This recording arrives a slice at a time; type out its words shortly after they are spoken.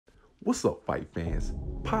What's up, fight fans?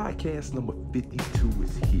 Podcast number 52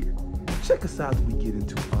 is here. Check us out as we get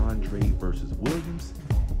into Andre versus Williams,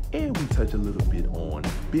 and we touch a little bit on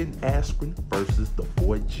Ben Askren versus the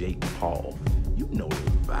boy Jake Paul. You know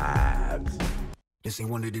the vibes. This ain't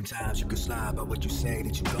one of them times you can slide by what you say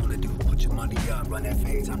that you gonna do. Put your money up, run that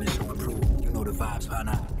phase, time to show and prove. You know the vibes by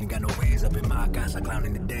now. Ain't got no ways up in my guys. I clown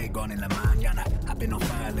in the day, gone in la mañana. I've been on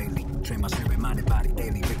fire lately. Train my spirit, mind, and body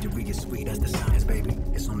daily. Victory is sweet, that's the science, baby.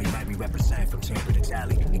 It's only right we represent from Tampa to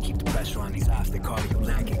Tally. And keep the pressure on these eyes, they call you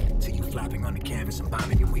lagging. Till you flopping on the canvas and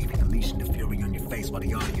bombing and weaving. Unleashing the fury on your face while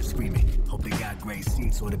the audience screaming. Hope they got great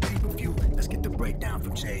seats or the pay-per-view. Let's get the breakdown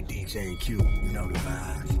from J, DJ, and Q. You know the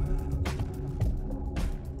vibes.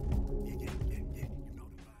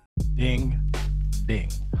 Ding, ding.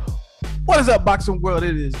 What is up, Boxing World?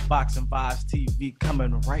 It is Boxing Vibes TV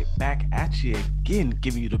coming right back at you again,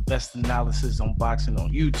 giving you the best analysis on boxing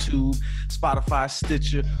on YouTube, Spotify,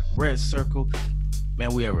 Stitcher, Red Circle.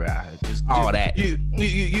 Man, we ever out here. Just all that. You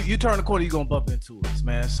turn the corner, you're going to bump into us,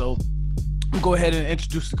 man. So we'll go ahead and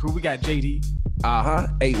introduce the crew. We got JD.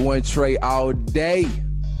 8-1 Trey all day.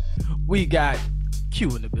 We got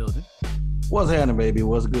Q in the building. What's happening, baby?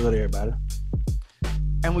 What's good, everybody?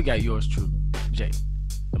 And we got yours truly, Jay,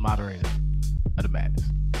 the moderator of the madness.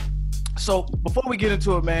 So before we get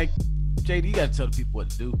into it, man, JD, you got to tell the people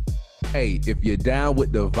what to do. Hey, if you're down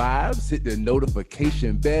with the vibes, hit the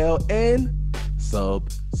notification bell and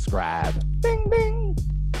subscribe. Ding, ding.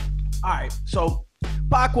 All right, so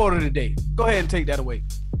pod quote of the day. Go ahead and take that away.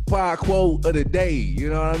 Pod quote of the day,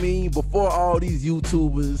 you know what I mean? Before all these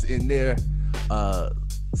YouTubers and their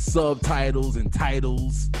subtitles and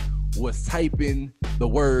titles was typing the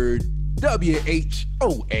word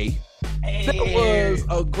WHOA. There was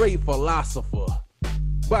a great philosopher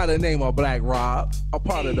by the name of Black Rob, a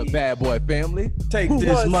part of the Bad Boy family. Take who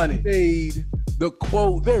this money. Made the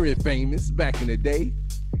quote very famous back in the day,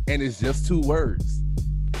 and it's just two words: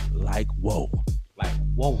 like whoa, Like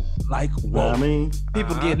whoa, like whoa. You know what I mean?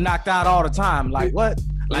 people get knocked out all the time. Like what?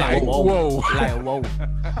 Like whoa. Like whoa.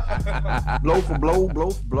 Blow for blow,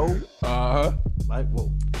 blow for blow. Like,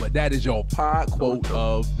 whoa. But that is your pod quote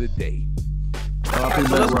of the day. All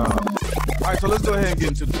right, so let's go ahead and get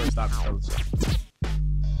into the first topic, fellas.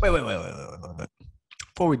 Wait.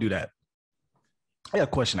 Before we do that, I got a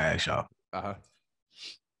question to ask y'all. All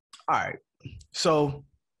right. So,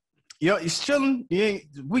 you're chilling. You ain't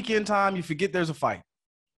weekend time. You forget there's a fight.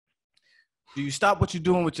 Do you stop what you're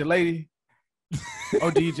doing with your lady?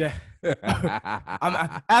 Or DJ?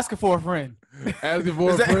 I'm asking for a friend. Asking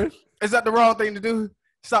for a friend? Is that the wrong thing to do?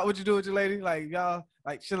 Stop what you do with your lady? Like, y'all,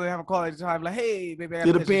 like, chilling, having a call at the time. Like, hey, baby, I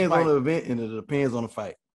It depends on the event and it depends on the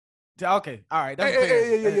fight. Okay, all right. That's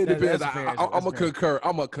Hey, depends. That's fair. I'm a concur.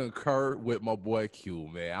 I'm a concur with my boy Q,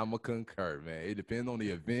 man. I'm a concur, man. It depends on the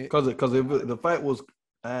event. Because if the fight was,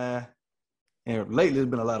 and lately there's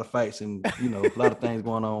been a lot of fights and, you know, a lot of things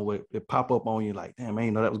going on with it pop up on you like, damn, I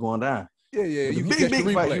ain't know that was going down. Yeah. You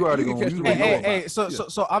Big fight, you already going to Hey, so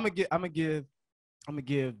I'm gonna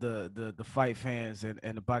give the fight fans and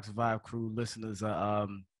the Boxing Vibe crew listeners a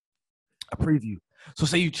preview. So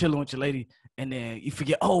say you chilling with your lady and then you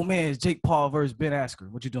forget, oh man, it's Jake Paul versus Ben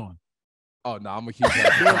Askren. What you doing? Oh no, I'm gonna keep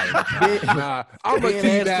that. I'm gonna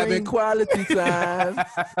keep having quality time.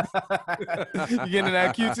 You getting in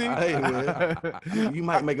that QT? Hey, man, you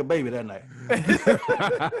might make a baby that night.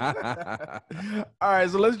 All right,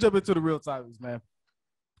 so let's jump into the real topics, man.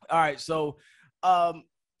 All right, so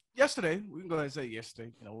yesterday, we can go ahead and say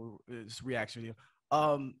yesterday, you know, it's reaction video.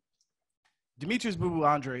 Demetrius Boo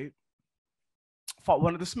Andre fought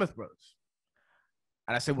one of the Smith brothers.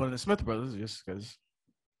 And I say one of the Smith brothers just because,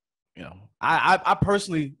 you know, I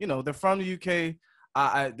personally, you know, they're from the UK.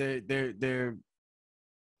 They're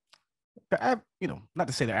you know, not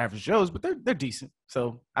to say they're average Joes, but they're decent.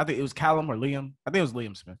 So I think it was Callum or Liam. I think it was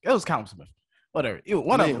Liam Smith. It was Callum Smith. Whatever.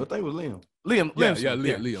 One of them. I think it was Liam. Liam. Yeah,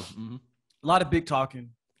 Smith, Liam. Mm-hmm. A lot of big talking.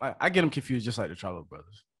 I get them confused just like the Charlo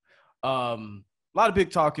brothers. A lot of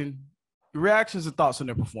big talking. Reactions and thoughts on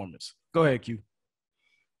their performance. Go ahead, Q.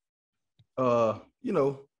 You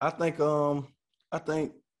know, I think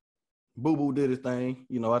Boo Boo did his thing.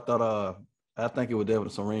 You know, I think it was definitely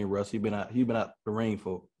some ring rust. He been out the ring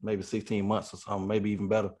for maybe 16 months or something, maybe even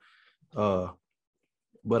better.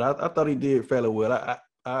 But I thought he did fairly well.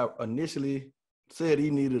 I initially said he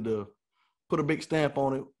needed to put a big stamp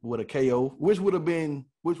on it with a KO, which would have been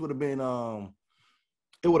it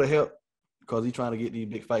would have helped because he's trying to get these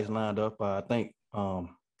big fights lined up. I think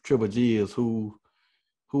Triple G is who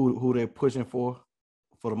they're pushing for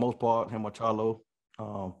the most part, him or Charlo.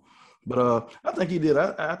 But I think he did.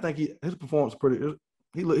 I think his performance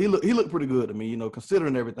he looked pretty good to me, you know,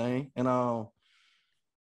 considering everything. And I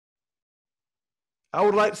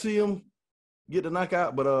would like to see him get the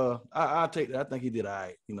knockout, but I'll take that. I think he did all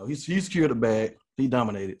right. You know, he secured the bag. He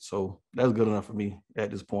dominated, so that's good enough for me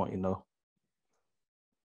at this point. You know.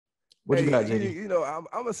 What you got, JD? You know, I'm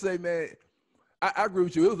gonna say, man, I agree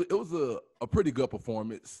with you. It was a pretty good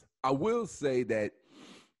performance. I will say that,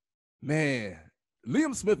 man,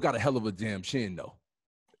 Liam Smith got a hell of a damn chin, though.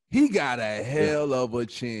 He got a hell of a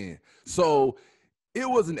chin. So it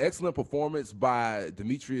was an excellent performance by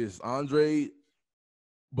Demetrius Andrade.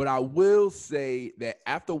 But I will say that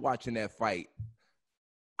after watching that fight,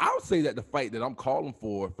 I would say that the fight that I'm calling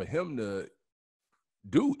for him to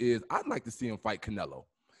do is I'd like to see him fight Canelo.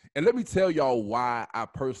 And let me tell y'all why I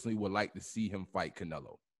personally would like to see him fight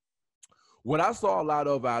Canelo. What I saw a lot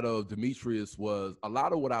of out of Demetrius was a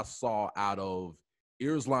lot of what I saw out of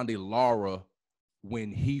Erislandy Lara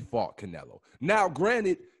when he fought Canelo. Now,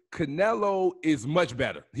 granted, Canelo is much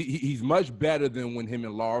better. He's much better than when him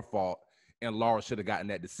and Lara fought, and Lara should have gotten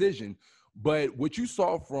that decision. But what you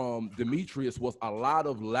saw from Demetrius was a lot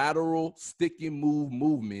of lateral sticking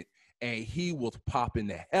movement, and he was popping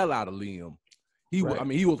the hell out of Liam. He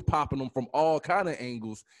was popping them from all kind of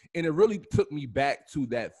angles, and it really took me back to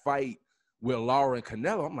that fight with Lara and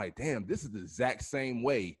Canelo. I'm like, damn, this is the exact same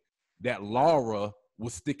way that Lara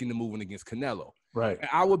was sticking to moving against Canelo. Right. And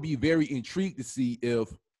I would be very intrigued to see if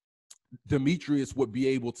Demetrius would be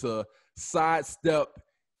able to sidestep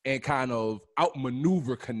and kind of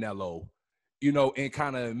outmaneuver Canelo, you know, and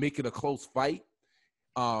kind of make it a close fight.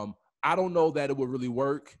 I don't know that it would really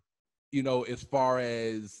work, you know, as far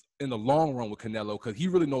as in the long run with Canelo, because he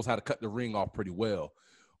really knows how to cut the ring off pretty well.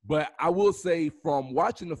 But I will say from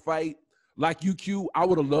watching the fight, like UQ, I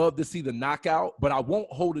would have loved to see the knockout, but I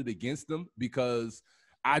won't hold it against him because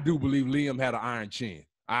I do believe Liam had an iron chin.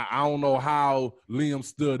 I don't know how Liam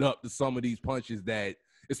stood up to some of these punches that,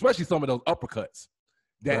 especially some of those uppercuts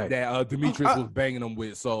that Demetrius was banging him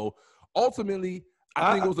with. So ultimately,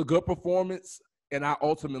 I think it was a good performance, and I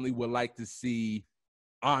ultimately would like to see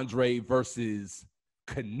Andre versus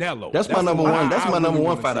Canelo. That's my number one. That's my number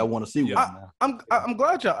one fight I want to see. Yeah. I'm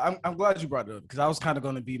glad you brought it up because I was kind of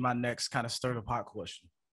going to be my next kind of stir the pot question.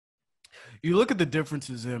 You look at the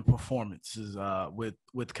differences in performances with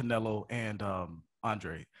Canelo and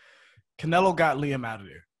Andre. Canelo got Liam out of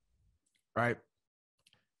there, right?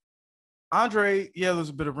 Andre, yeah, there's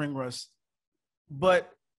a bit of ring rust,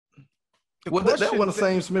 but that wasn't the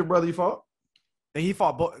same Smith brother he fought. He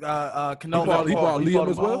fought Canelo. He fought Liam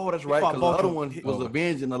as well. Oh, that's right. Because the other one was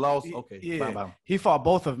avenging the loss. Okay, yeah, he fought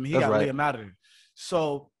both of them. He got Liam out of there.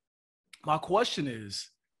 So my question is,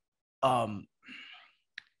 when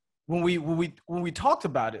we talked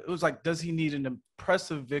about it, it was like, does he need an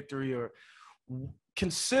impressive victory, or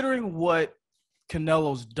considering what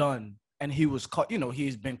Canelo's done, and he was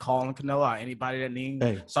he's been calling Canelo out. Anybody that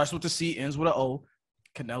name starts with a C, ends with an O,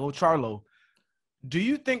 Canelo Charlo. Do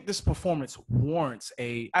you think this performance warrants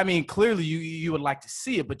clearly you would like to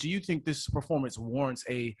see it, but do you think this performance warrants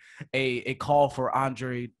a call for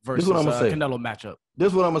Andre versus Canelo matchup? This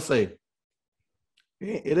is what I'm going to say.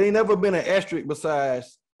 It ain't never been an asterisk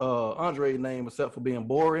besides Andre's name except for being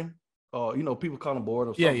boring. People call him bored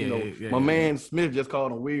or something. My man Smith just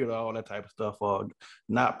called him weird or all that type of stuff,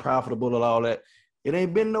 not profitable and all that. It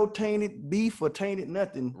ain't been no tainted beef or tainted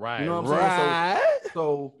nothing. Right. You know what I'm saying?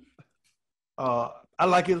 So I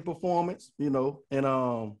like his performance, and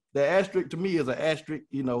the asterisk to me is an asterisk.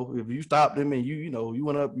 If you stopped him and you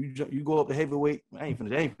went up, you go up to heavyweight. I ain't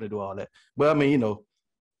finna do all that. But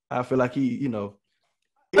I feel like he,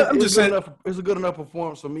 it's a good enough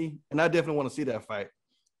performance for me, and I definitely want to see that fight.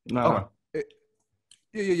 No.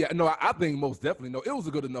 Yeah. No, I think most definitely. No, it was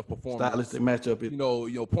a good enough performance. Stylistic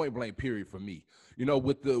matchup. Point blank period for me.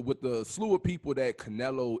 With the slew of people that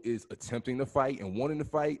Canelo is attempting to fight and wanting to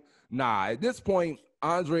fight. Nah, at this point,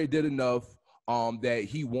 Andre did enough that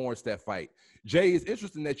he warrants that fight. Jay, it's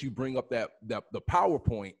interesting that you bring up the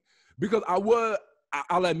PowerPoint because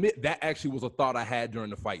I'll admit that actually was a thought I had during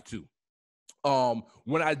the fight too.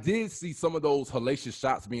 When I did see some of those hellacious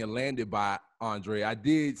shots being landed by Andre, I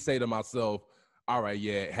did say to myself, all right,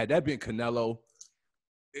 yeah, had that been Canelo,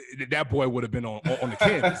 that boy would have been on the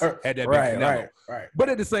canvas had that been Canelo. Right. But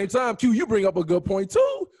at the same time, Q, you bring up a good point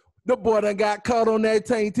too. The boy done got caught on that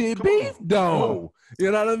tainted beef though.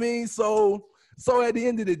 You know what I mean? So at the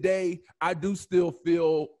end of the day, I do still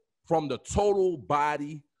feel from the total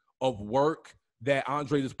body of work that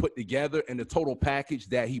Andre just put together and the total package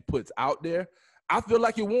that he puts out there, I feel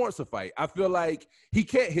like it warrants a fight. I feel like he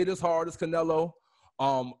can't hit as hard as Canelo,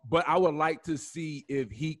 but I would like to see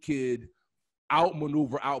if he could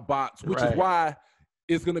outmaneuver, outbox, which is why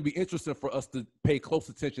it's going to be interesting for us to pay close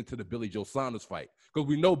attention to the Billy Joe Saunders fight because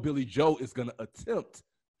we know Billy Joe is going to attempt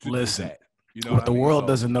to do that. You know what the world So,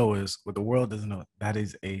 doesn't know is that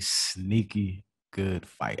is a sneaky good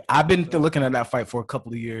fight. I've been looking at that fight for a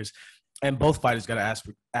couple of years, and both fighters got an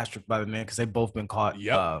asterisk by the name because they've both been caught.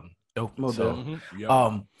 Doping. So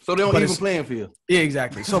they don't even playing field. Yeah,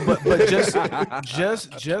 exactly. So, but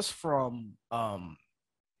just from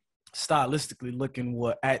stylistically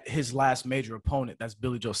looking at his last major opponent, that's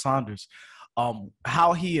Billy Joe Saunders,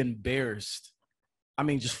 how he embarrassed,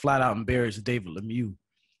 just flat out embarrassed David Lemieux.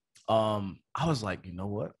 I was like, you know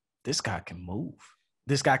what? This guy can move.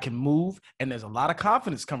 And there's a lot of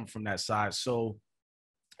confidence coming from that side. So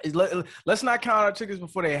let's not count our chickens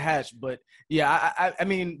before they hatch. But yeah, I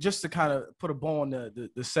mean, just to kind of put a bow on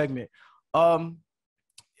the segment, y'all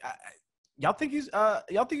think he's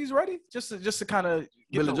ready? Just to kind of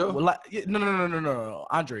get Billy Joe? No.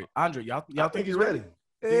 Andre, y'all think he's ready?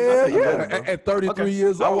 Yeah. At 33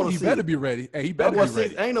 years old, he better be ready. Hey, he better be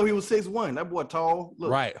ready. I ain't know he was 6'1". That boy tall.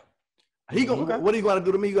 Look. Right. What he gonna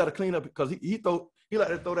do to me? You got to clean up because he like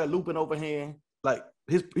to throw that looping overhand. Like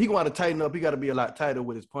he gonna have to tighten up. He got to be a lot tighter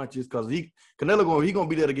with his punches because Canelo gonna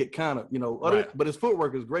be there to get countered. But his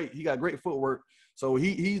footwork is great. He got great footwork. So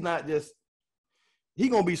he's not just. He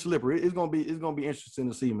gonna be slippery. It's gonna be interesting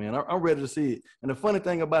to see, man. I'm ready to see it. And the funny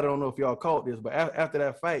thing about it, I don't know if y'all caught this, but after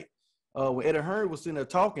that fight, when Eddie Hearn was sitting there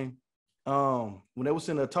talking, it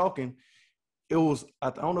was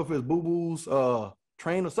I don't know if it was Boo Boo's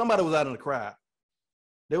trainer. Somebody was out in the crowd.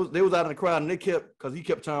 They was out in the crowd, and he kept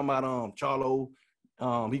talking about Charlo.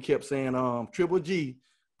 He kept saying Triple G.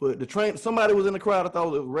 But somebody was in the crowd. I thought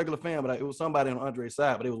it was a regular fan, but it was somebody on Andre's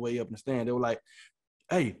side. But it was way up in the stand. They were like,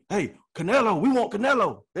 Hey, Canelo, we want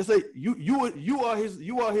Canelo. They say you are his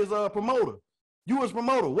promoter. You his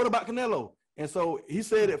promoter. What about Canelo? And so he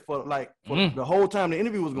said it for the whole time the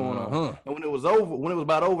interview was going on. And when it was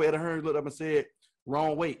about over, Eddie Hearn looked up and said,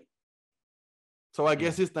 "Wrong weight." So I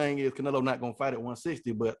guess his thing is Canelo not gonna fight at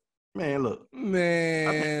 160. But man, look, I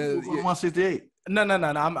think 168. No.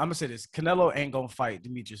 I'm gonna say this: Canelo ain't gonna fight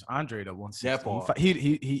Demetrius Andre at 160.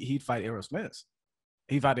 He'd fight Errol Spence.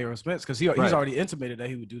 He'd fight Errol Spence because he's already intimated that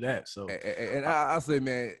he would do that. So, and I say,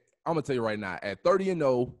 man, I'm gonna tell you right now, at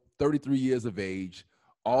 30-0, 33 years of age,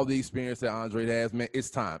 all the experience that Andre has, man, it's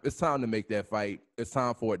time. It's time to make that fight. It's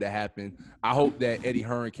time for it to happen. I hope that Eddie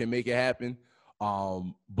Hearn can make it happen.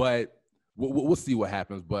 But we'll see what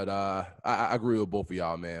happens. But I agree with both of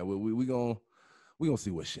y'all, man. We gonna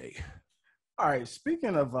see what shake. All right.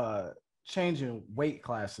 Speaking of changing weight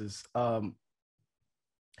classes,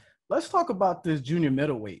 let's talk about this junior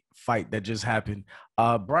middleweight fight that just happened.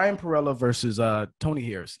 Brian Perella versus Tony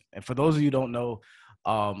Harrison. And for those of you who don't know,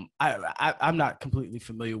 I'm not completely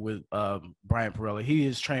familiar with Brian Perella. He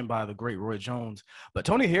is trained by the great Roy Jones. But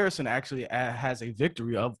Tony Harrison actually has a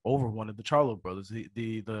victory over one of the Charlo brothers,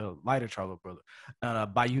 the lighter Charlo brother,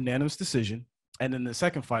 by unanimous decision. And in the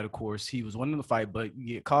second fight, of course, he was winning the fight, but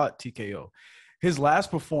you get caught TKO. His last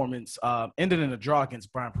performance ended in a draw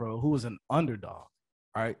against Brian Perella, who was an underdog.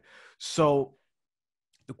 All right. So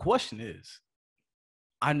the question is,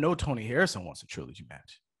 I know Tony Harrison wants a trilogy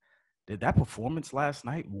match. Did that performance last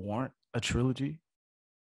night warrant a trilogy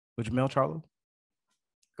with Jermell Charlo?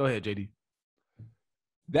 Go ahead, JD.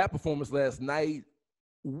 That performance last night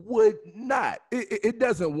would not. It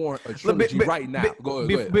doesn't warrant a trilogy right now. Go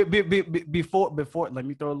ahead. Before, let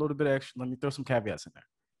me throw a little bit of extra. Let me throw some caveats in there.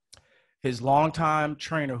 His longtime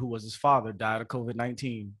trainer, who was his father, died of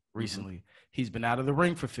COVID-19 recently. Mm-hmm. He's been out of the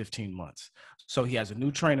ring for 15 months. So he has a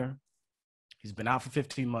new trainer. He's been out for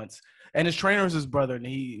 15 months. And his trainer is his brother. And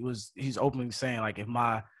he's openly saying, like, if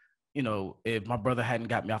my brother hadn't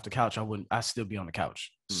got me off the couch, I'd still be on the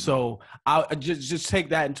couch. Mm-hmm. So I'll just take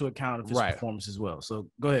that into account of his performance as well.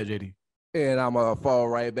 So go ahead, JD. And I'm going to fall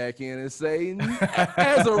right back in and say,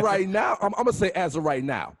 as of right now, I'm going to say as of right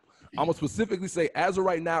now. I'm going to specifically say as of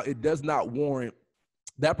right now, it does not warrant,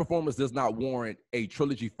 that performance does not warrant a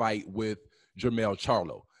trilogy fight with Jermell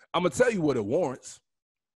Charlo. I'm going to tell you what it warrants.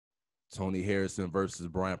 Tony Harrison versus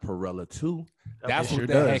Brian Perella 2. That's what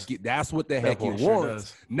the heck it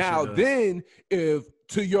warrants. Now, then, if,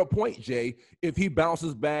 to your point, Jay, if he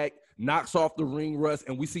bounces back, knocks off the ring rust,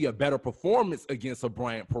 and we see a better performance against a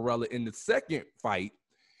Brian Perella in the second fight,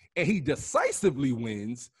 and he decisively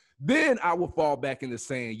wins, then I will fall back into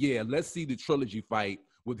saying, yeah, let's see the trilogy fight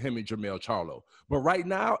with him and Jermell Charlo. But right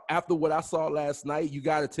now, after what I saw last night, you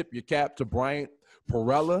got to tip your cap to Brian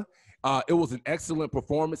Perella. It was an excellent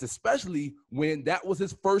performance, especially when that was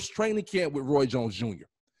his first training camp with Roy Jones Jr.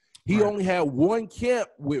 He only had one camp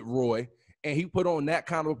with Roy, and he put on that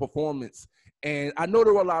kind of a performance. And I know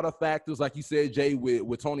there were a lot of factors, like you said, Jay,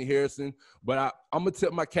 with Tony Harrison, but I'm going to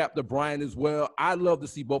tip my cap to Brian as well. I'd love to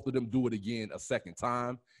see both of them do it again a second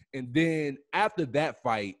time. And then after that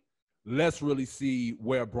fight, let's really see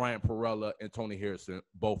where Brian Perella and Tony Harrison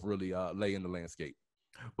both really lay in the landscape.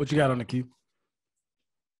 What you got on the queue?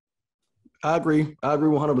 I agree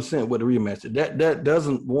 100% with the rematch. That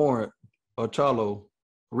doesn't warrant a Charlo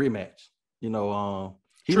rematch. You know,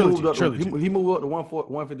 he moved up to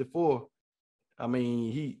 154. I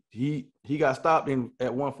mean, he got stopped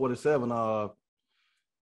at 147. I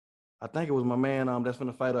think it was my man that's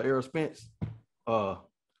going to fight Errol Spence. Ugas?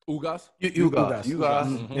 Ugas.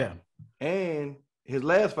 Mm-hmm. Yeah. And his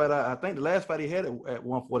last fight, I think the last fight he had at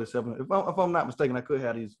 147. If I'm not mistaken, I could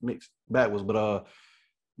have these mixed backwards, but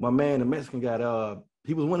my man, the Mexican guy,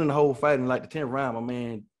 he was winning the whole fight in like the 10th round. My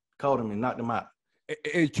man caught him and knocked him out.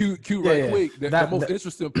 And Q quick. The most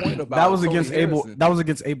interesting point about that was Tony against Harrison, Abel. That was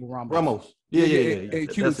against Abel Ramos. Yeah. And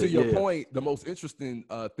Q, to your point, the most interesting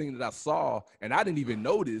thing that I saw, and I didn't even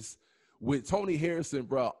notice, with Tony Harrison,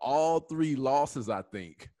 bro, all 3 losses I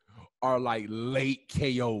think are like late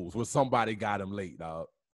KOs where somebody got him late, dog.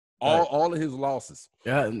 All of his losses.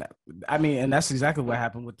 Yeah, I mean, and that's exactly what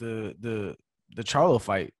happened with the Charlo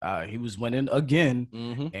fight. He was winning again,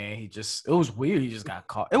 and it was weird. He just got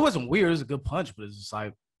caught. It wasn't weird. It was a good punch, but it's just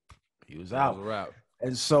like he was out.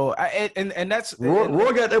 And so, and that's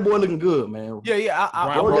Roy got that boy looking good, man.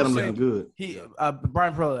 Yeah. Roy got him looking good.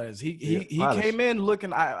 Brian Perella is. He came in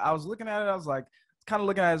looking. I was looking at it. I was like, kind of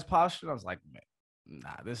looking at his posture. I was like, man,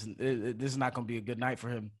 nah, this is not going to be a good night for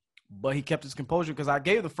him. But he kept his composure because I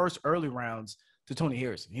gave the first early rounds to Tony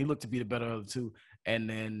Harrison. He looked to be the better of the two. And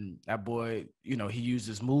then that boy, you know, he used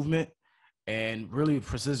his movement and really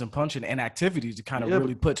precision punching and activities to kind of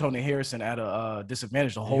really put Tony Harrison at a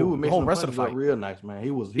disadvantage the whole rest of the fight. Real nice, man.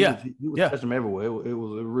 He was touching him everywhere. It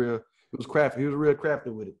was crafty. He was real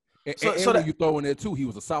crafty with it. So that you throw in there too, he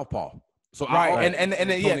was a southpaw. So right,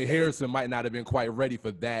 Tony Harrison might not have been quite ready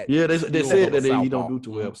for that. Yeah, they said that he don't do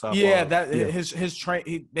too well. Southpaw. Yeah, his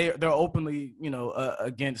train. They're openly, you know,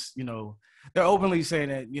 against, you know, they're openly saying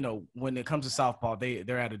that, you know, when it comes to southpaw,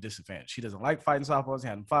 they're at a disadvantage. He doesn't like fighting southpaws. He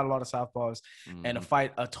hasn't fought a lot of southpaws, and to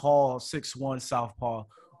fight a tall 6'1" southpaw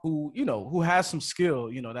who has some skill,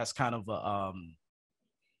 you know, that's kind of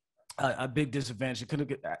a big disadvantage. It could have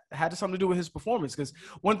had something to do with his performance, because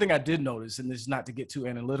one thing I did notice, and this is not to get too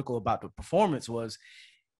analytical about the performance, was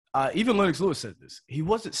even Lennox Lewis said this. He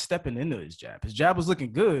wasn't stepping into his jab. His jab was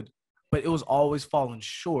looking good, but it was always falling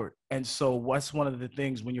short. And so what's one of the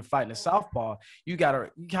things when you're fighting a southpaw, you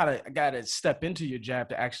gotta step into your jab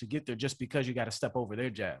to actually get there, just because you got to step over their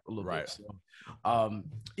jab a little bit. So,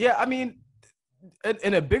 yeah, I mean,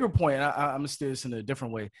 in a bigger point, I'm gonna steer this in a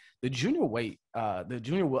different way. The junior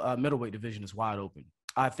middleweight division is wide open.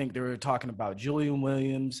 I think they were talking about Julian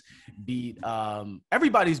Williams beat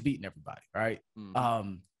everybody's beating everybody, right?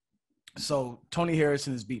 So Tony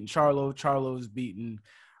Harrison is beating Charlo. Charlo is beating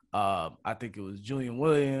I think it was Julian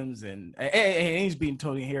Williams, and he's beating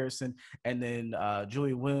Tony Harrison, and then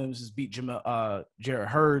Julian Williams has beat Jarrett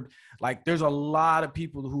Hurd. Like, there's a lot of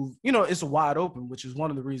people who, you know, it's wide open, which is one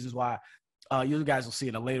of the reasons why you guys will see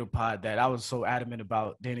in a later pod that I was so adamant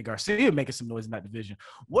about Danny Garcia making some noise in that division.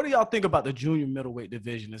 What do y'all think about the junior middleweight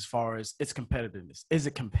division as far as its competitiveness? Is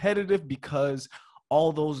it competitive because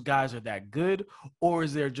all those guys are that good, or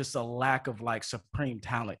is there just a lack of like supreme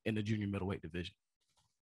talent in the junior middleweight division?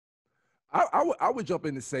 I would jump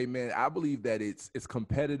in and say, man, I believe that it's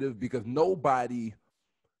competitive because nobody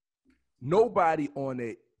on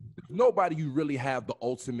it, nobody you really have the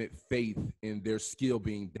ultimate faith in their skill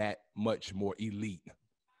being that much more elite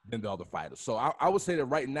than the other fighters. So I would say that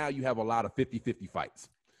right now you have a lot of 50-50 fights.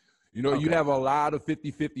 You know, you have a lot of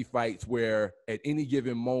 50-50 fights where at any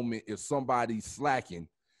given moment, if somebody's slacking,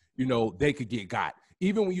 you know, they could get got.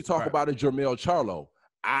 Even when you talk about a Jermell Charlo,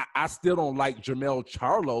 I still don't like Jermell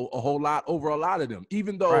Charlo a whole lot over a lot of them.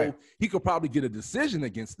 Even though he could probably get a decision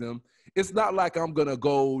against them, it's not like I'm going to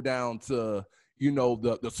go down to, you know,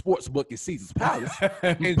 the sports book at Caesar's Palace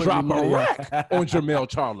and drop a rack on Jermell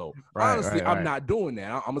Charlo. Honestly, I'm not doing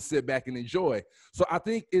that. I'm going to sit back and enjoy. So I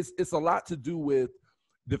think it's a lot to do with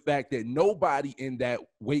the fact that nobody in that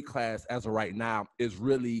weight class as of right now is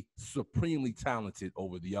really supremely talented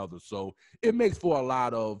over the others. So it makes for a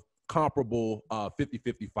lot of comparable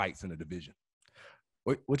 50-50 fights in the division.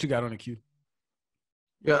 What you got on the queue?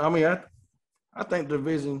 Yeah, I mean, I think the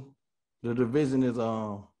division is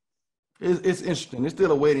it's interesting. It's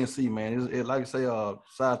still a wait and see, man. It's like I say,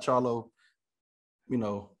 Cy Charlo, you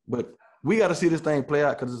know, but we got to see this thing play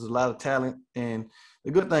out because there's a lot of talent. And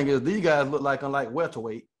the good thing is these guys look like, unlike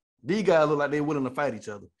welterweight, these guys look like they're willing to fight each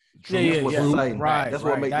other. That's what's exciting. Right.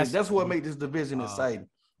 That's what makes this division exciting.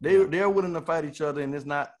 They're willing to fight each other, and it's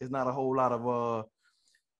not a whole lot of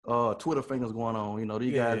Twitter fingers going on. You know,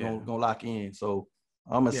 these guys gonna lock in. So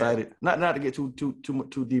I'm excited. Not to get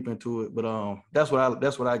too deep into it, but that's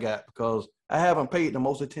what I got, because I haven't paid the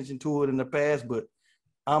most attention to it in the past, but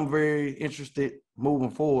I'm very interested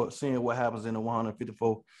moving forward, seeing what happens in the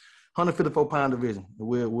 154-pound division.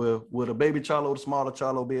 Will the baby Charlo, the smaller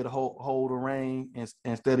Charlo, be able to hold the reign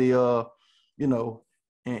instead of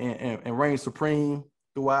and reign supreme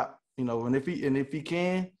throughout, and if he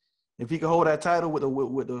can hold that title with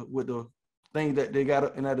the thing that they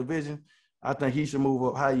got in that division, I think he should move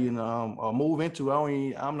up higher or move into.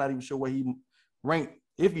 I'm not even sure where he ranked,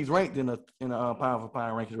 if he's ranked in a pound for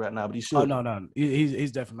pound rankings right now, but he should. Oh no,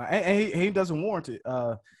 he's definitely not. And he doesn't warrant it,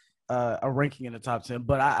 a ranking in the top 10.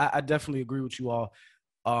 But I definitely agree with you all.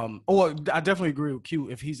 Or I definitely agree with Q.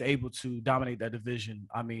 If he's able to dominate that division,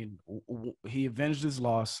 I mean, he avenged his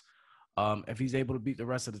loss. If he's able to beat the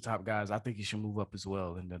rest of the top guys, I think he should move up as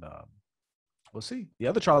well. And then we'll see. The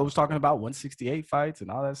other Charlie was talking about 168 fights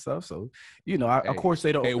and all that stuff. So, of course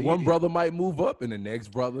they don't. Hey, one brother might move up and the next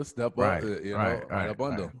brother step up, right up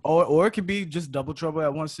under. Or it could be just double trouble at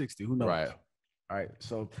 160. Who knows? Right. All right.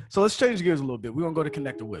 So let's change gears a little bit. We're going to go to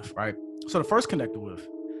Connect or Whiff, right? So the first Connect or Whiff,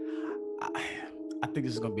 I think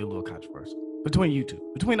this is going to be a little controversial between you two,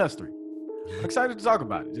 between us three. I'm excited to talk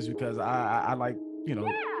about it just because I like,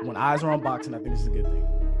 when eyes are on boxing, I think this is a good thing.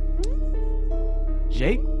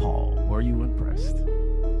 Jake Paul, were you impressed?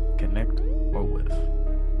 Connect or Whiff?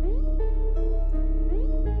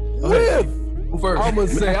 Whiff. First. I'm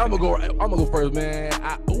gonna go first, man.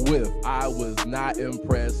 Whiff. I was not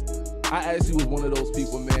impressed. I actually was one of those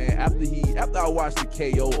people, man. After I watched the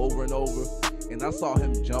KO over and over, and I saw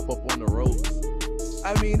him jump up on the ropes.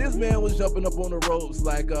 I mean, this man was jumping up on the ropes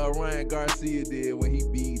like Ryan Garcia did when he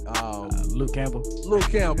beat Luke Campbell. Luke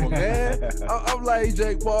Campbell, man. I'm like,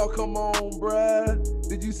 Jake Paul, come on, bruh.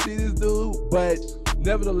 Did you see this dude? But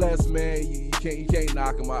nevertheless, man, you can't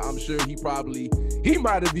knock him out. I'm sure he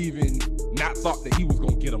might have even not thought that he was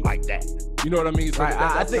gonna get him like that. You know what I mean? So right,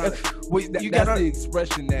 I think that's the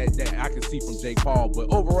expression that I can see from Jake Paul.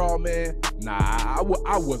 But overall, man, I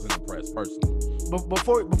wasn't impressed personally. But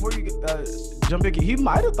before you jump in, he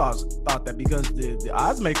might have thought that because the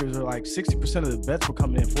odds makers are like 60% of the bets were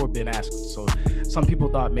coming in for Ben Askren. So some people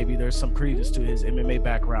thought maybe there's some credence to his MMA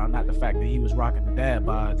background, not the fact that he was rocking the dad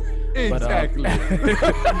bod. Exactly.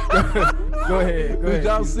 Go ahead. Did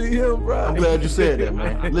y'all see him, bro? I'm glad you said that,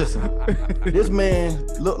 man. Listen, this man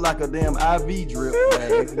looked like a damn IV drip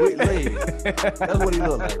bag with legs. That's what he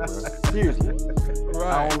looked like, bro. Seriously.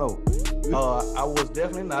 Right. I don't know. I was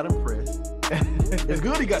definitely not impressed. It's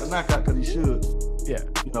good he got the knockout because he should. Yeah.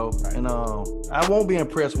 Right. And I won't be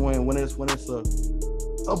impressed when it's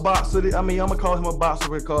a boxer. I mean, I'm gonna call him a boxer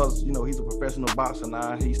because he's a professional boxer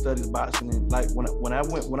now. He studies boxing, and like when I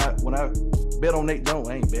bet on Nate Jones,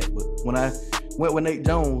 I ain't bet, but when I went with Nate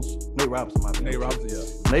Robinson, Nate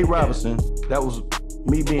Robinson, that was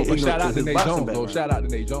me being ignorant. Shout out to Nate Jones, though. Shout out to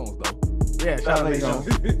Nate Jones, though. Yeah, shout out to Nate Jones.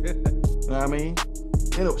 You know what I mean?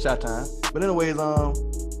 Shot time. But anyways, yeah,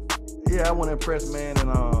 I wasn't impressed, man,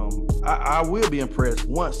 and I will be impressed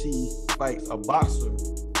once he fights a boxer,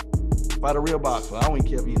 fight a real boxer. I don't even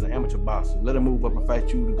care if he's an amateur boxer. Let him move up and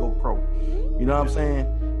fight you to go pro. You know what I'm saying?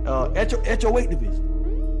 At your weight division.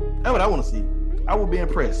 That's what I want to see. I will be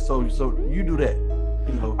impressed. So you do that.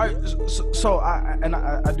 All right, so I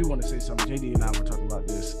do want to say something. JD and I were talking about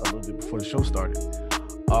this a little bit before the show started.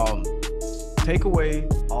 Take away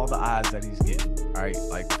all the odds that he's getting, all right?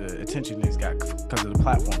 Like the attention he's got because of the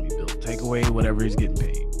platform he built. Take away whatever he's getting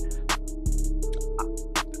paid.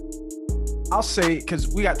 I'll say, because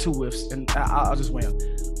we got two whiffs, and I'll just win.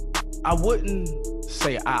 I wouldn't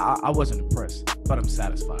say I wasn't impressed, but I'm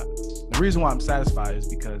satisfied. The reason why I'm satisfied is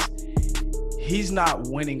because he's not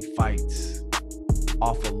winning fights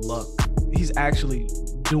off of luck. He's actually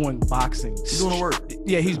doing boxing. He's doing the work.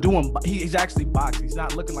 Yeah, he's actually boxing. He's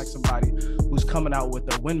not looking like somebody who's coming out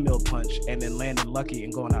with a windmill punch and then landing lucky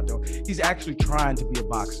and going out there. He's actually trying to be a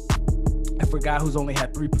boxer. And for a guy who's only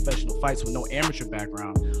had 3 professional fights with no amateur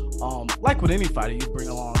background, like with any fighter you bring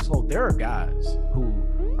along slow, there are guys who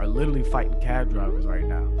are literally fighting cab drivers right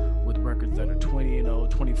now with records that are 20-0,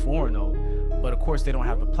 24-0. But of course, they don't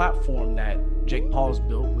have the platform that Jake Paul's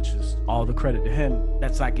built, which is all the credit to him.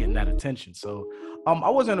 That's not getting that attention. So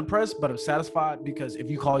I wasn't impressed, but I'm satisfied because if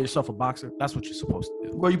you call yourself a boxer, that's what you're supposed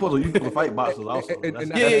to do. Well, you're supposed to fight boxers also.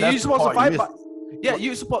 You're supposed to fight. Yeah,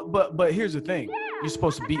 you're supposed. But here's the thing. you're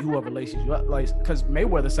supposed to beat whoever laces you up. Like, because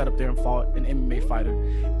Mayweather sat up there and fought an MMA fighter,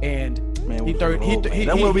 and Man, he third.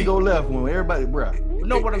 That's where we go left when everybody, bro.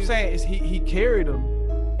 No, what I'm saying is he carried him,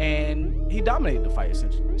 and he dominated the fight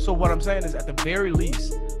essentially. So what I'm saying is, at the very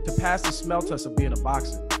least, to pass the smell test of being a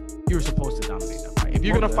boxer, you're supposed to dominate that fight. If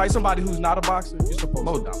you're gonna fight somebody who's not a boxer, you're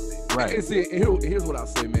supposed to dominate. Right. And see, here's what I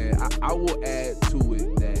say, man. I will add to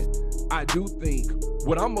it that I do think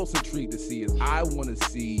what I'm most intrigued to see is I want to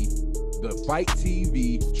see the Fight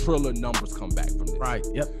TV Triller numbers come back from this. Right.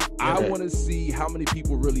 Yep. I want to see how many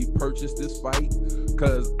people really purchase this fight,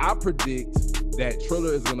 because I predict that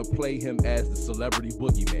Triller is going to play him as the celebrity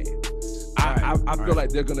boogeyman. I feel like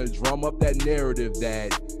they're going to drum up that narrative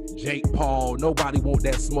that Jake Paul, nobody want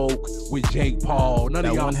that smoke with Jake Paul. None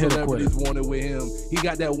of y'all celebrities wanted with him. He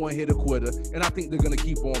got that one-hitter quitter, and I think they're going to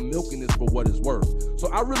keep on milking this for what it's worth.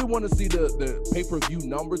 So I really want to see the pay-per-view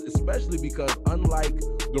numbers, especially because unlike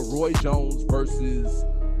the Roy Jones versus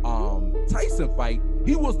Tyson fight,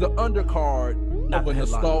 he was the undercard of a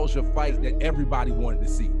nostalgia fight that everybody wanted to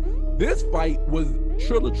see. This fight was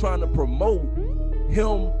Triller trying to promote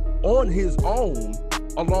him on his own,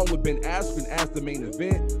 along with Ben Askren as the main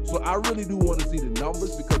event. So I really do want to see the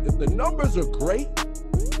numbers, because if the numbers are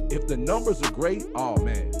great, oh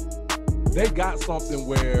man, they got something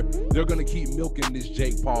where they're gonna keep milking this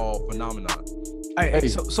Jake Paul phenomenon. Hey,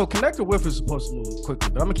 so Connected With is supposed to move quickly,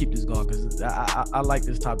 but I'm gonna keep this going because I like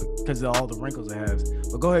this topic because of all the wrinkles it has.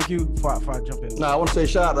 But go ahead, Q, before I jump in. No, I want to say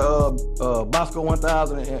shout out to Bosco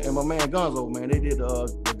 1000 and my man Gunzo, man. They did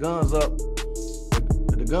the guns up,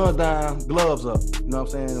 the guns down, gloves up. You know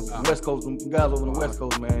what I'm saying? West Coast, guys over in the West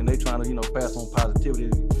Coast, man, they trying to pass on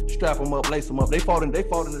positivity, strap them up, lace them up. They fought in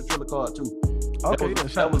the Triller card too. Okay,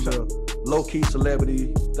 that was a low-key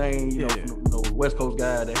celebrity thing, you know, West Coast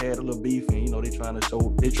guy that had a little beef, and they trying to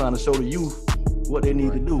show the youth what they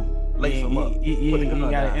need to do. Lace them up. You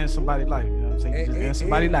gotta end somebody's life. You know what I'm saying? Just end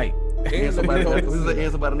somebody's night. End somebody's life. This is an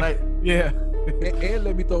end somebody's night. Yeah. and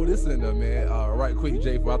let me throw this in there, man. Right quick,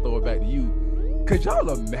 Jay, before I throw it back to you. Could y'all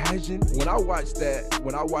imagine when I watched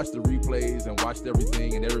the replays and watched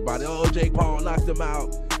everything and everybody, Jake Paul knocked him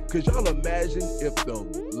out. Could y'all imagine if the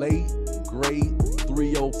late, great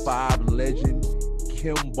 305 legend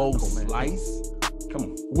Kimbo Slice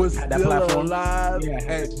was still alive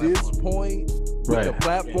at this point with a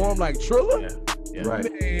platform like Triller? Yeah. Right.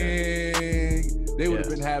 Man, they would have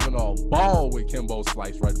been having a ball with Kimbo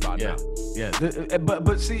Slice right about now. Yeah.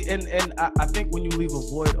 But see, and I think when you leave a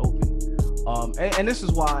void open, and this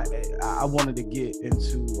is why I wanted to get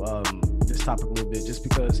into this topic a little bit, just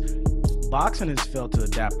because boxing has failed to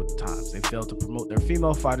adapt with the times. They failed to promote their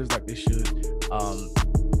female fighters like they should.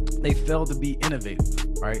 They failed to be innovative,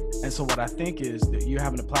 right? And so what I think is that you're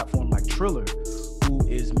having a platform like Triller, who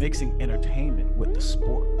is mixing entertainment with the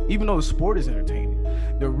sport. Even though the sport is entertaining,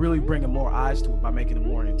 they're really bringing more eyes to it by making it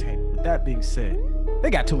more entertaining. With that being said,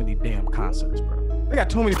 they got too many damn concerts, bro. They got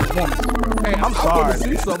too many performances. Hey, I'm sorry. I want to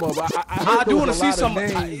see some of. I do want to see some.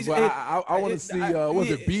 I want to see. Was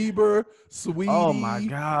it Bieber, Sweetie? Oh my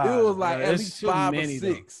God! It was like at least 5 or 6.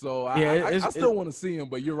 Though. So I still want to see them.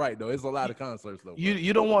 But you're right, though. It's a lot of concerts, though.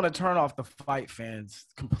 You don't want to turn off the fight fans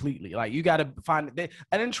completely. Like you got to find and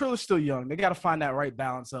then Triller's still young. They got to find that right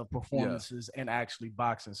balance of performances and actually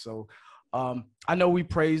boxing. So. I know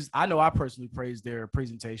I personally praised their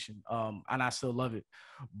presentation, and I still love it,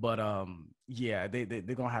 but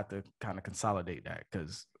they're gonna have to kind of consolidate that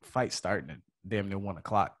because fight starting at damn near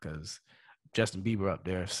 1:00 because Justin Bieber up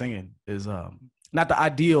there singing is not the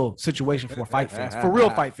ideal situation for fight fans, for real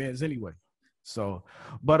fight fans anyway. So,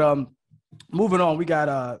 but moving on, we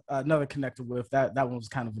got another Connected With. That one was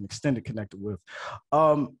kind of an extended Connected With.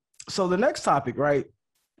 So the next topic, right?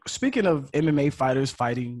 Speaking of MMA fighters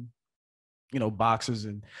fighting, boxers,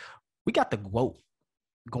 and we got the GWOAT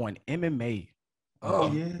going MMA.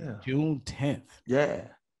 June 10th. Yeah.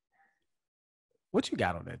 What you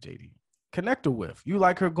got on that, JD? Connected With. You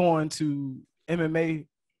like her going to MMA?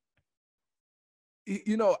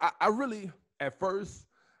 I really, at first,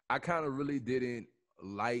 I kind of really didn't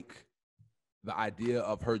like the idea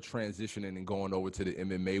of her transitioning and going over to the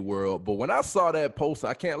MMA world. But when I saw that post,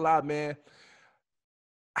 I can't lie, man.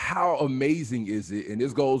 How amazing is it? And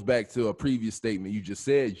this goes back to a previous statement you just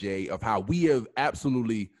said, Jay, of how we have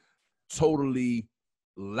absolutely, totally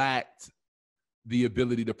lacked the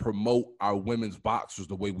ability to promote our women's boxers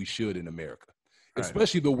the way we should in America,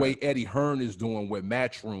 especially the way Eddie Hearn is doing with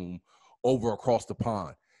Matchroom over across the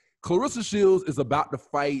pond. Clarissa Shields is about to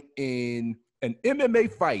fight in an MMA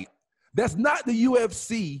fight that's not the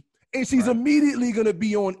UFC, and she's immediately going to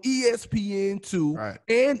be on ESPN2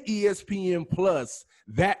 and ESPN Plus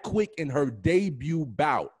that quick in her debut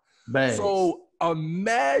bout. Bang. So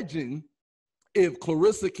imagine if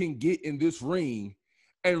Clarissa can get in this ring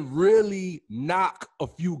and really knock a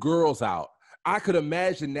few girls out. I could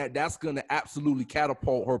imagine that that's going to absolutely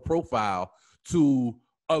catapult her profile to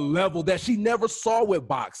a level that she never saw with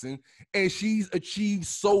boxing, and she's achieved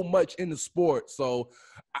so much in the sport. So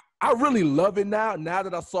I really love it now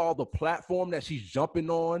that I saw the platform that she's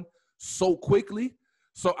jumping on so quickly.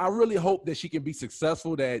 So I really hope that she can be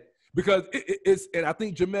successful, because it's, and I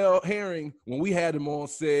think Jamel Herring, when we had him on,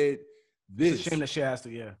 said this. It's a shame that she has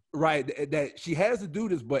to, yeah. Right, that she has to do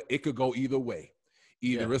this, but it could go either way.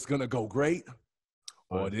 Either it's going to go great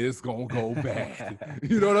or it's going to go bad.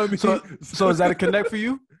 You know what I mean? So is that a connect for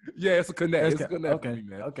you? Yeah, it's a connect. It's a connect okay. for me,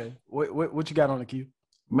 man. Okay. What you got on the queue?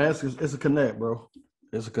 Man, it's a connect, bro.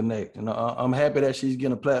 It's a connect. You know, I'm happy that she's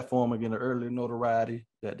getting a platform and getting an early notoriety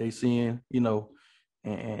that they seeing, you know,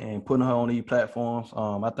 and putting her on these platforms.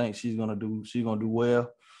 I think she's gonna do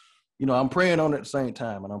well. You know, I'm praying on it at the same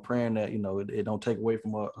time, and I'm praying that, you know, it don't take away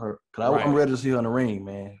from her. Cause I'm ready to see her in the ring,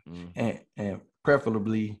 man, and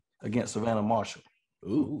preferably against Savannah Marshall.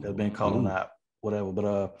 That's been calling out, whatever.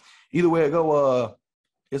 But either way it go,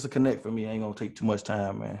 it's a connect for me. Ain't gonna take too much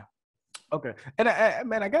time, man. Okay, and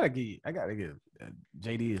I gotta give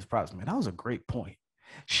JD his props, man. That was a great point.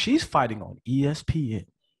 She's fighting on ESPN,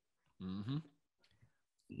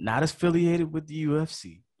 not affiliated with the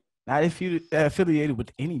UFC, not affiliated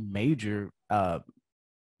with any major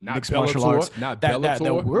mixed martial arts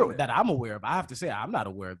that I'm aware of. I have to say, I'm not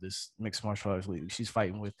aware of this mixed martial arts league she's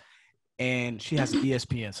fighting with, and she has an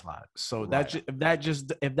ESPN slot. So if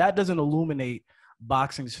that doesn't illuminate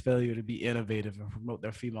boxing's failure to be innovative and promote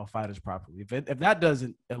their female fighters properly, if that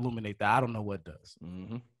doesn't illuminate that, I don't know what does.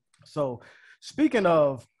 So speaking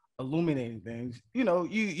of illuminating things, you know,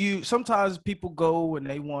 you sometimes people go and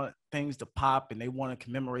they want things to pop and they want to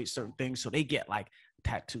commemorate certain things, so they get like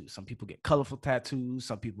tattoos. Some people get colorful tattoos,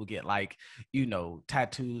 some people get, like, you know,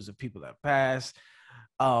 tattoos of people that passed,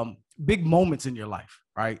 big moments in your life,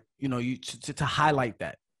 right? You know, you to highlight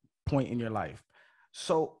that point in your life.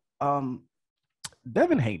 So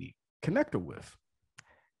Devin Haney, connector with,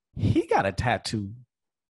 he got a tattoo,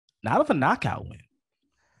 not of a knockout win.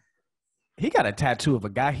 He got a tattoo of a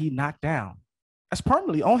guy he knocked down. That's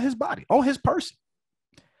permanently on his body, on his person.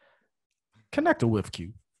 Connector with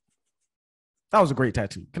Q. That was a great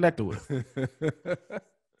tattoo. Connector with.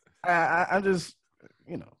 I'm just,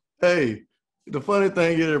 you know. Hey, the funny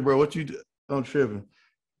thing is, bro, what you don't tripping.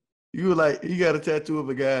 You were like, you got a tattoo of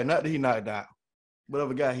a guy, not that he knocked out, but of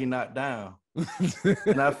a guy he knocked down.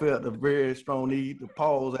 And I felt a very strong need to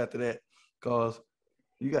pause after that, because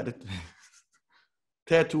you got the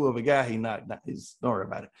tattoo of a guy he knocked down. Don't worry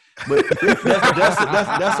about it. But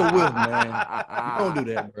that's a whiff, man. Don't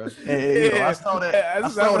do that, bro. And, you know, I saw that. I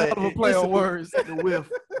saw that. A play on words. The whiff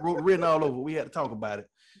written all over. We had to talk about it.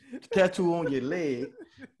 The tattoo on your leg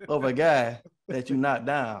of a guy that you knocked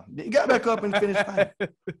down. You got back up and finished fighting.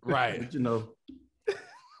 Right. But, you know,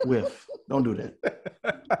 whiff. Don't do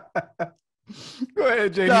that. Go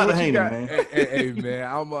ahead, JD. Shout out to Haney, man. Hey,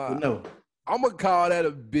 man, I'm gonna call that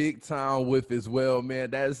a big time whiff as well,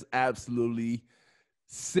 man. That's absolutely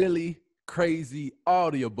silly, crazy,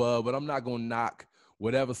 all the above. But I'm not gonna knock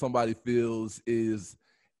whatever somebody feels is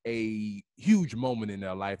a huge moment in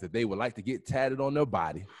their life that they would like to get tatted on their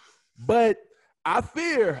body. But I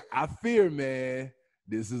fear, man,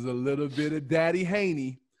 this is a little bit of Daddy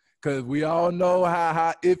Haney. Because we all know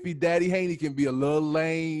how iffy Daddy Haney can be, a little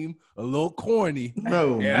lame, a little corny. I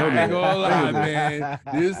ain't gonna lie, man.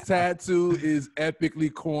 This tattoo is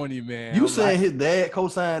epically corny, man. You saying his dad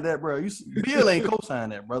co-signed that, bro? Bill ain't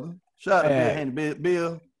co-signed that, brother. Shout out to Bill Haney.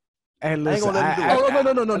 Bill. And listen,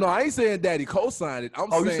 no. I ain't saying Daddy co-signed it.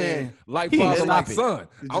 I'm saying like father, like son.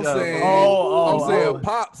 I'm saying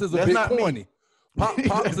Pops is a bit corny.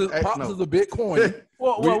 Pops is a bit corny.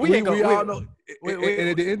 Well, we all know. And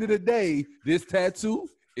at the end of the day, this tattoo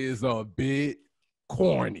is a bit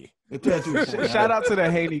corny. The tattoo. Shout out to the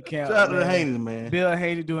Haney camp. Shout out to the Haney, man. Bill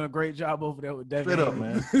Haney doing a great job over there with Devin. Straight up,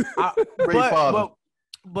 man. Great father.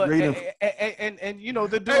 But and you know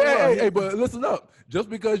the dude. Hey, but listen up. Just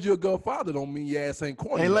because you're a good father don't mean your ass ain't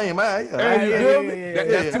corny. Ain't lame,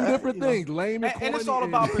 That's two different things. Lame and corny. And it's all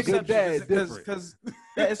about perception. Because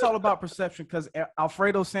it's all about perception. Because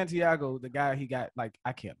Alfredo Santiago, the guy he got, like,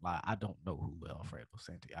 I can't lie, I don't know who Alfredo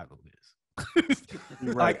Santiago is.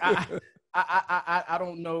 Like I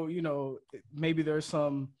don't know. You know, maybe there's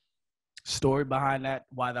some story behind that,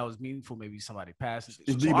 why that was meaningful. Maybe somebody passed.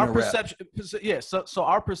 So our perception, so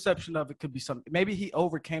our perception of it could be something. Maybe he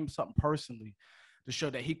overcame something personally to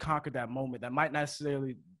show that he conquered that moment that might not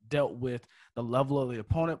necessarily dealt with the level of the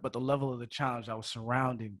opponent, but the level of the challenge that was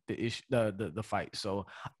surrounding the issue, the fight. So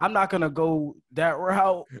I'm not gonna go that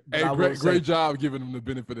route. Hey, great job giving him the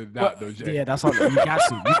benefit of the doubt, though, Jay. Yeah, that's all. You got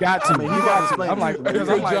to. You got to. I mean, you got to explain. I'm like, it. because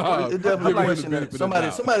Good I'm like, job. It's definitely a question that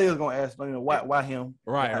Somebody somebody is gonna ask. You know, why him?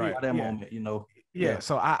 Right. At that moment, you know. Yeah.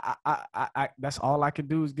 So I that's all I can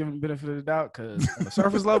do is give him the benefit of the doubt, because on the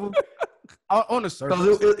surface level, on the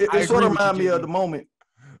surface, it sort of reminds me of the moment.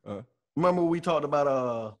 Remember we talked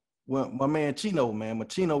about when my man Chino, when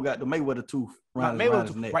Chino got the Mayweather tooth around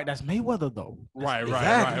his neck. Right, that's Mayweather though. Right.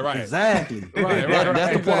 Exactly.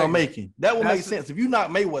 That's the point I'm making. That would make sense if you knock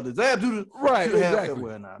Mayweather. Zab do the right. Exactly.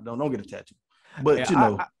 Well, nah, don't get a tattoo. But yeah, you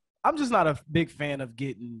know, I'm just not a big fan of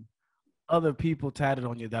getting other people tatted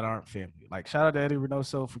on you that aren't family. Like, shout out to Eddie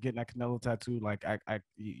Reynoso for getting that Canelo tattoo. Like,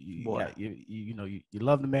 you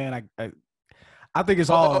love the man. I think it's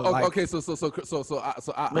all okay. So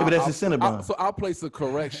maybe that's his Cinnabon. So I'll place a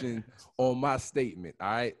correction on my statement.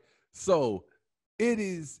 All right. So it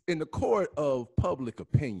is in the court of public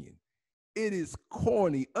opinion. It is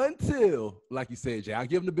corny until, like you said, Jay, I'll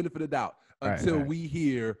give him the benefit of the doubt until we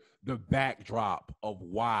hear the backdrop of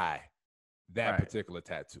why that particular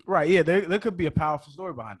tattoo. Right. Yeah. There could be a powerful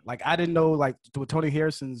story behind it. Like, I didn't know, like, with Tony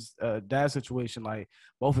Harrison's dad situation, like,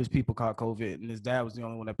 both his people caught COVID and his dad was the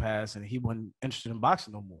only one that passed, and he wasn't interested in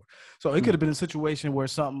boxing no more. So it could have been a situation where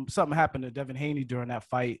something happened to Devin Haney during that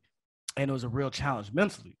fight, and it was a real challenge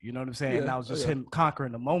mentally. You know what I'm saying? And that was just him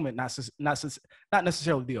conquering the moment, not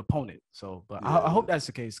necessarily the opponent. So, but I hope that's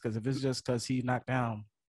the case, because if it's just because he knocked down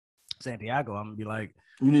Santiago, I'm gonna be like,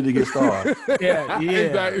 you need to get started. Yeah.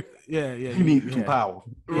 You need some power.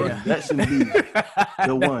 Yeah. That should be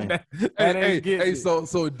the one. Hey,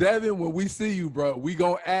 so Devin, when we see you, bro, we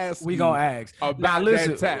gonna ask. About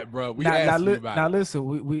that tap, bro. Now listen,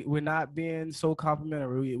 we're not being so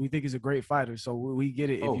complimentary. We think he's a great fighter, so we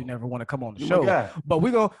get it if you never want to come on the show. But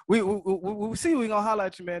we see we gonna holler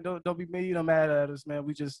at you, man. Don't be mad at us, man.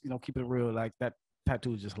 We just keep it real. Like, that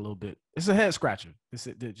tattoo is just a little bit. It's a head scratcher. It's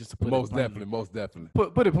just to put most it definitely.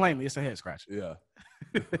 Put it plainly, it's a head scratcher. Yeah.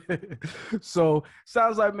 So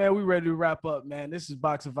sounds like, man, we ready to wrap up, man. This is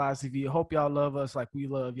Boxing Vibes TV. Hope y'all love us like we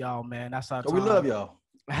love y'all, man. That's our time. We love y'all.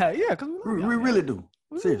 Yeah, because we really do.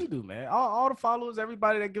 We really do, man. All the followers,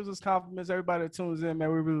 everybody that gives us compliments, everybody that tunes in,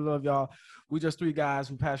 man, we really love y'all. We just three guys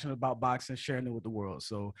who passionate about boxing, sharing it with the world.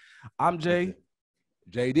 So I'm Jay.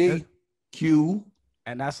 JD. Q.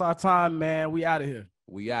 And that's our time, man. We out of here.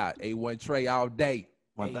 We out. A1 Trey all day.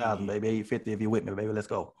 1,000, baby. 850 if you're with me, baby. Let's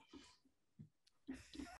go.